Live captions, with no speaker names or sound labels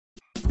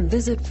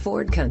Visit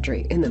Ford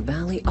Country in the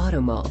Valley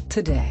Auto Mall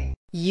today.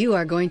 You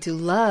are going to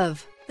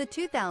love the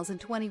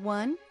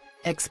 2021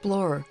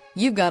 Explorer.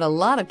 You've got a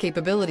lot of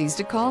capabilities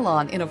to call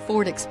on in a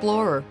Ford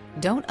Explorer.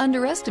 Don't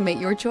underestimate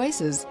your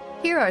choices.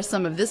 Here are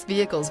some of this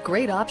vehicle's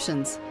great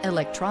options: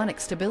 electronic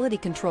stability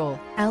control,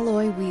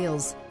 alloy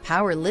wheels,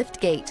 power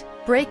liftgate,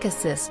 brake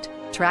assist,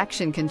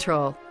 traction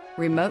control,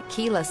 remote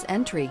keyless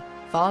entry,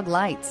 fog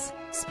lights,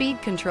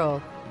 speed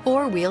control,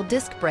 four-wheel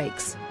disc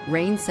brakes,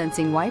 rain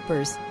sensing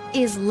wipers.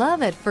 Is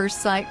love at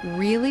first sight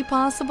really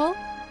possible?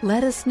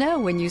 Let us know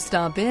when you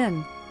stop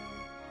in.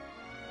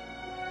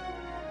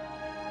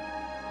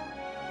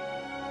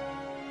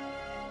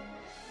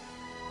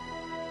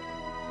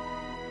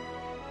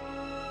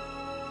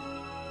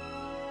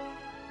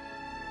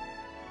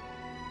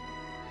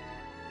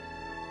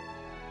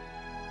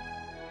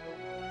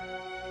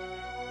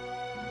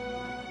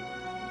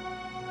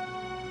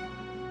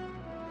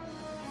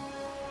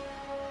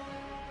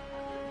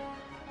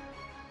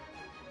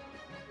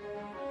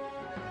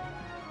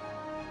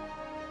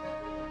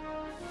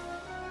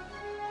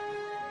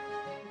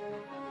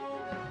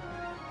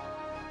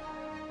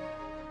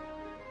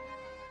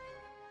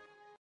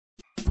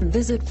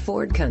 Visit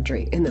Ford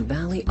Country in the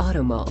Valley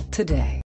Auto Mall today.